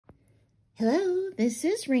Hello, this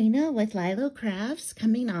is Raina with LYLO Crafts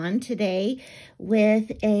coming on today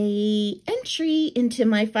with a entry into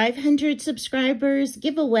my 500 subscribers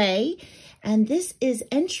giveaway. And this is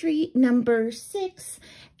entry number 6,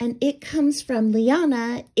 and it comes from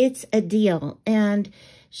Liana. It's a deal. And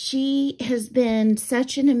she has been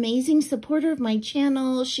such an amazing supporter of my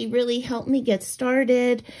channel. She really helped me get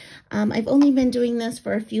started. I've only been doing this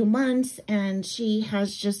for a few months, and she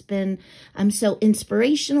has just been so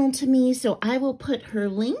inspirational to me. So I will put her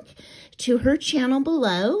link to her channel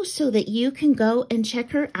below so that you can go and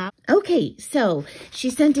check her out. Okay, so she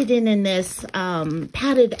sent it in this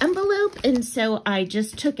padded envelope, and so I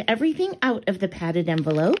just took everything out of the padded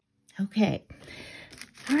envelope. Okay.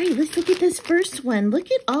 All right, let's look at this first one.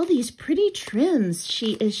 Look at all these pretty trims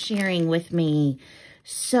she is sharing with me.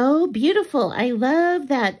 So beautiful. I love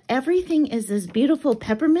that everything is this beautiful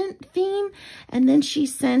peppermint theme. And then she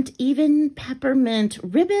sent even peppermint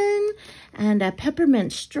ribbon and a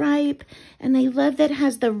peppermint stripe. And I love that it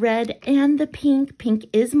has the red and the pink. Pink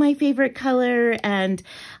is my favorite color. And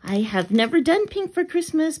I have never done pink for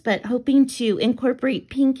Christmas, but hoping to incorporate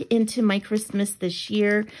pink into my Christmas this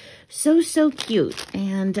year. So cute.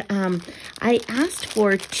 And I asked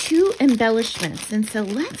for 2 embellishments. And so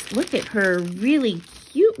let's look at her really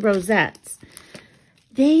cute rosettes.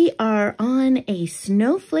 They are on a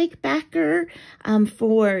snowflake backer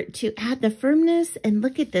to add the firmness. And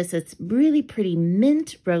look at this. It's really pretty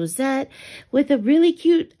mint rosette with a really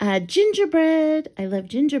cute gingerbread. I love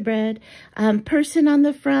gingerbread. Person on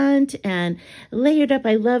the front and layered up.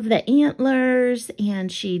 I love the antlers.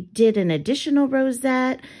 And she did an additional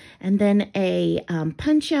rosette. And then a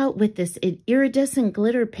punch out with this iridescent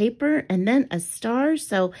glitter paper, and then a star.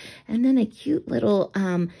 And then a cute little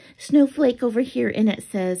snowflake over here, and it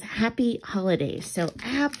says Happy Holidays. So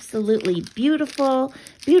absolutely beautiful,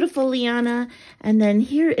 beautiful Liana. And then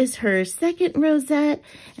here is her second rosette,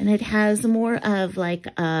 and it has more of like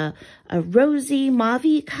a rosy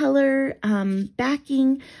mauve color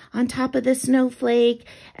backing on top of the snowflake,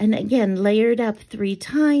 and again layered up 3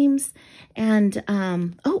 times. And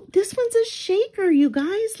oh, this one's a shaker, you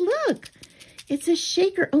guys. Look, it's a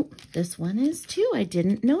shaker. Oh, this one is too. I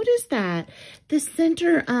didn't notice that. The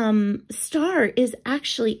center star is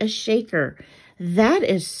actually a shaker. That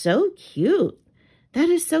is so cute. That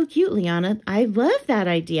is so cute, Liana. I love that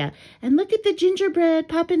idea. And look at the gingerbread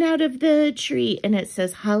popping out of the tree, and it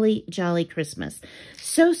says Holly Jolly Christmas.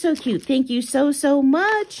 So cute. Thank you so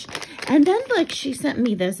much. And then look, she sent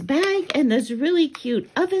me this bag and this really cute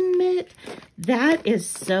oven mitt. That is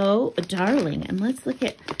so darling. And let's look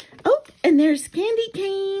at, oh, and there's candy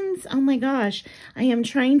canes. Oh my gosh. I am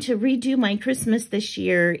trying to redo my Christmas this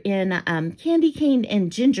year in candy cane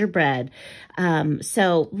and gingerbread.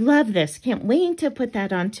 So love this. Can't wait to put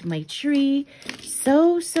that onto my tree.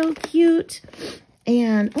 So cute.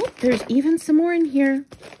 And oh, there's even some more in here.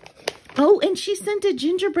 Oh, and she sent a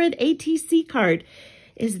gingerbread ATC card.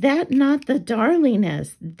 Is that not the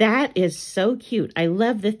darlingness? That is so cute. I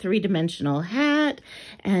love the 3-dimensional hat,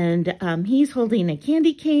 and he's holding a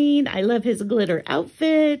candy cane. I love his glitter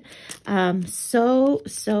outfit.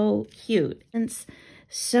 So cute. And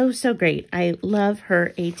so great. I love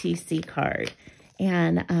her ATC card.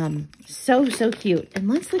 And so cute. And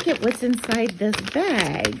let's look at what's inside this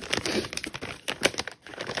bag.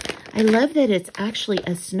 I love that it's actually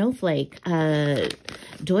a snowflake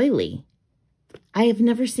doily. I have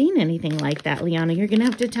never seen anything like that, Liana. You're going to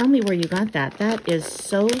have to tell me where you got that. That is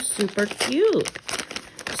so super cute.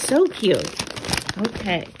 So cute.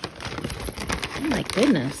 Okay. Oh my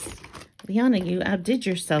goodness. Liana, you outdid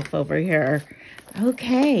yourself over here.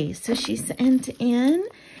 Okay, so she sent in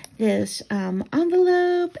this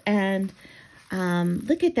envelope, and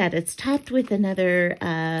look at that. It's topped with another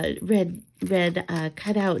red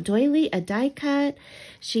cutout doily, a die cut.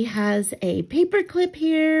 She has a paper clip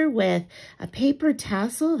here with a paper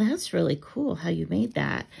tassel. That's really cool how you made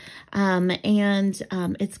that.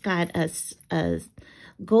 It's got a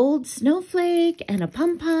gold snowflake and a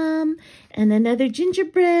pom-pom and another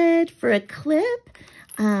gingerbread for a clip.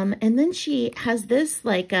 And then she has this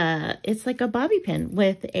it's like a bobby pin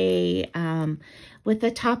with a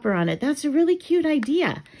topper on it. That's a really cute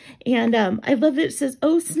idea. And I love that it says,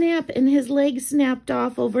 oh snap, and his leg snapped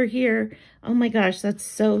off over here. Oh my gosh, that's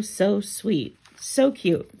so sweet. So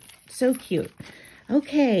cute. So cute.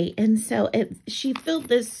 Okay, and so she filled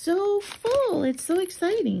this so full. It's so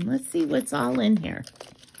exciting. Let's see what's all in here.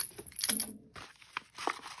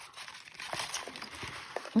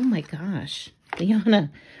 Oh my gosh. Liana,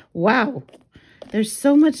 wow, there's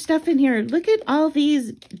so much stuff in here. Look at all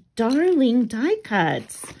these darling die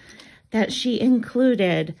cuts that she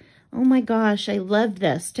included. Oh my gosh, I love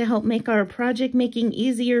this to help make our project making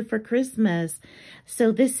easier for Christmas.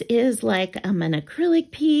 So this is like an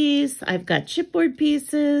acrylic piece. I've got chipboard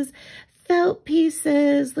pieces, felt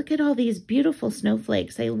pieces. Look at all these beautiful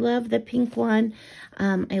snowflakes. I love the pink one.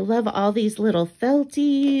 I love all these little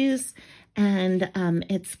felties. And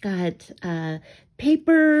it's got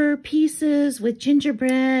paper pieces with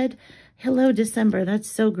gingerbread. Hello, December. That's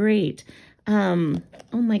so great.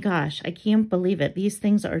 Oh my gosh, I can't believe it. These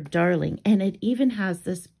things are darling. And it even has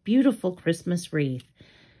this beautiful Christmas wreath.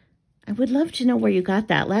 I would love to know where you got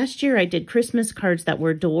that. Last year I did Christmas cards that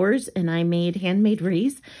were doors and I made handmade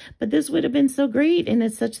wreaths, but this would have been so great and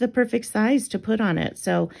it's such the perfect size to put on it.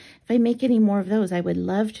 So if I make any more of those, I would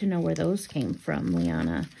love to know where those came from,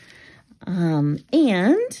 Liana.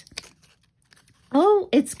 Oh,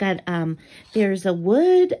 it's got, there's a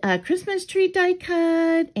wood Christmas tree die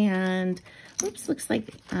cut and, oops, looks like,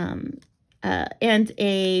 and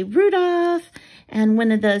a Rudolph and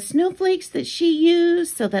one of the snowflakes that she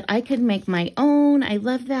used so that I could make my own. I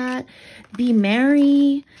love that. Be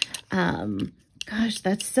Merry. Gosh,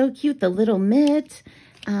 that's so cute. The little mitt.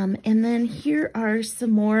 And then here are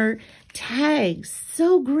some more tags.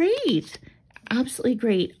 So great. Absolutely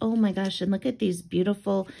great. Oh my gosh. And look at these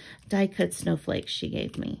beautiful die cut snowflakes she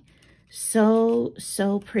gave me. So,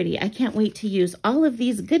 so pretty. I can't wait to use all of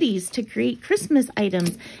these goodies to create Christmas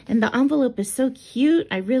items. And the envelope is so cute.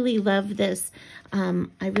 I really love this. I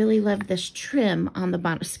really love this trim on the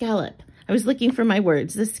bottom. Scallop. I was looking for my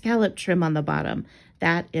words. The scallop trim on the bottom.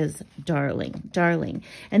 That is darling, darling.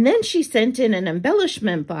 And then she sent in an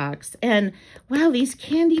embellishment box. And wow, these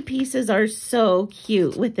candy pieces are so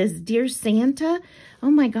cute with this Dear Santa. Oh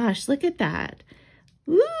my gosh, look at that.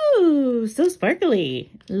 Ooh, so sparkly.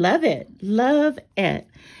 Love it. Love it.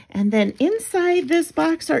 And then inside this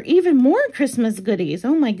box are even more Christmas goodies.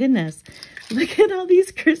 Oh my goodness. Look at all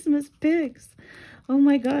these Christmas pigs. Oh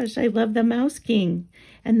my gosh, I love the Mouse King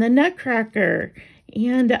and the Nutcracker.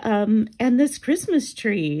 And this Christmas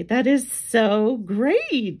tree. That is so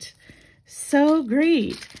great. So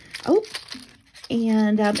great. Oh,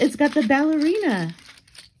 and it's got the ballerina.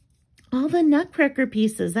 All the Nutcracker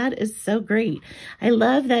pieces. That is so great. I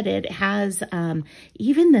love that it has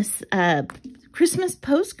even this Christmas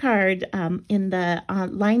postcard in the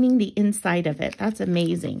lining the inside of it. That's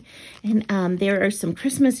amazing. And there are some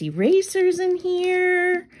Christmas erasers in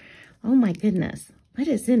here. Oh my goodness. What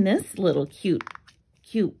is in this little cute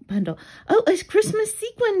bundle? Oh, a Christmas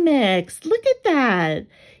sequin mix. Look at that.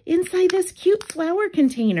 Inside this cute flower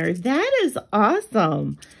container. That is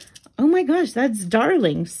awesome. Oh my gosh, that's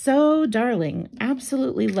darling. So darling.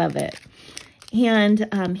 Absolutely love it.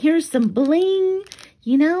 And here's some bling.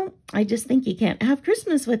 You know, I just think you can't have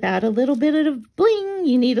Christmas without a little bit of bling.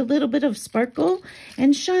 You need a little bit of sparkle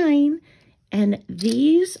and shine. And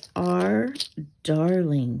these are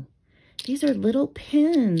darling. These are little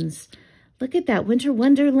pins. Look at that, Winter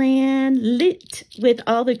Wonderland lit with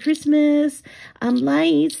all the Christmas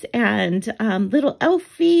lights and little elf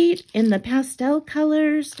feet in the pastel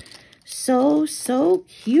colors. So, so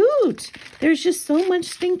cute. There's just so much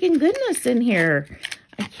stinking goodness in here.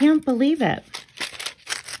 I can't believe it.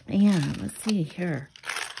 Yeah, let's see here.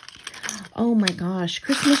 Oh my gosh,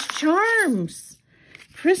 Christmas charms.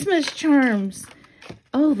 Christmas charms.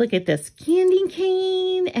 Oh, look at this candy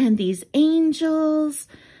cane and these angels.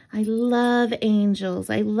 I love angels.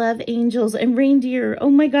 I love angels and reindeer. Oh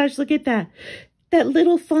my gosh, look at that. That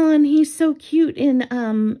little fawn, he's so cute in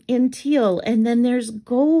teal. And then there's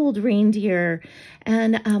gold reindeer.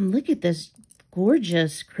 And look at this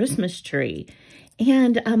gorgeous Christmas tree.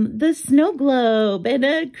 And the snow globe and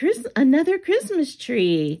another Christmas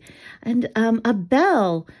tree. And a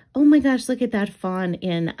bell. Oh my gosh, look at that fawn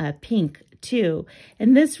in pink too.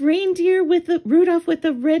 And this reindeer with the Rudolph with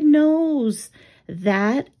the red nose.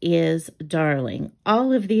 That is darling.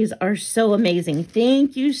 All of these are so amazing.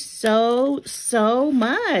 Thank you so, so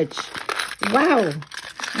much. Wow. Oh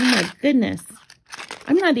my goodness.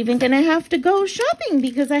 I'm not even going to have to go shopping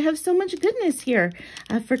because I have so much goodness here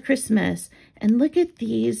for Christmas. And look at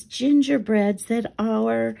these gingerbreads that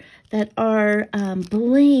are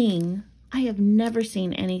bling. I have never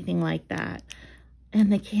seen anything like that.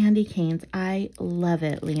 And the candy canes. I love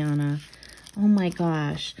it, Liana. Oh my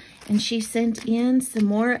gosh. And she sent in some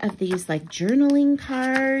more of these like journaling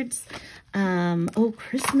cards. Oh,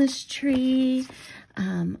 Christmas tree.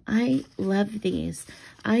 I love these.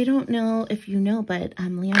 I don't know if you know, but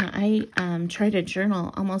Liana, I try to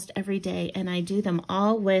journal almost every day, and I do them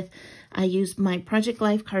all with, I use my Project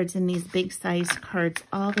Life cards in these big size cards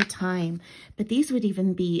all the time. But these would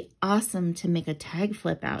even be awesome to make a tag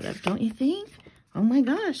flip out of, don't you think? Oh my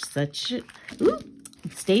gosh, ooh.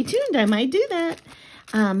 Stay tuned. I might do that.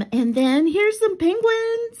 And then here's some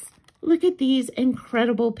penguins. Look at these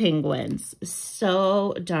incredible penguins.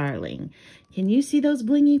 So darling. Can you see those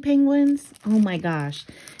blingy penguins? Oh my gosh.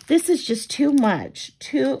 This is just too much.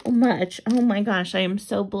 Too much. Oh my gosh. I am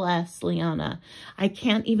so blessed, Liana. I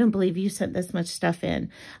can't even believe you sent this much stuff in.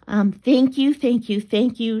 Thank you, thank you,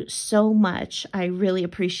 thank you so much. I really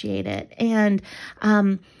appreciate it. And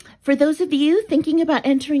for those of you thinking about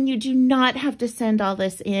entering, you do not have to send all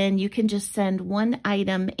this in. You can just send one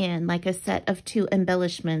item in, like a set of 2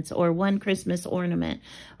 embellishments or 1 Christmas ornament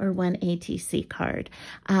or 1 ATC card.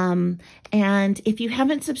 And if you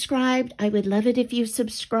haven't subscribed, I would love it if you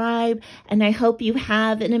subscribe. And I hope you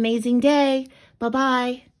have an amazing day.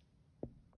 Bye-bye.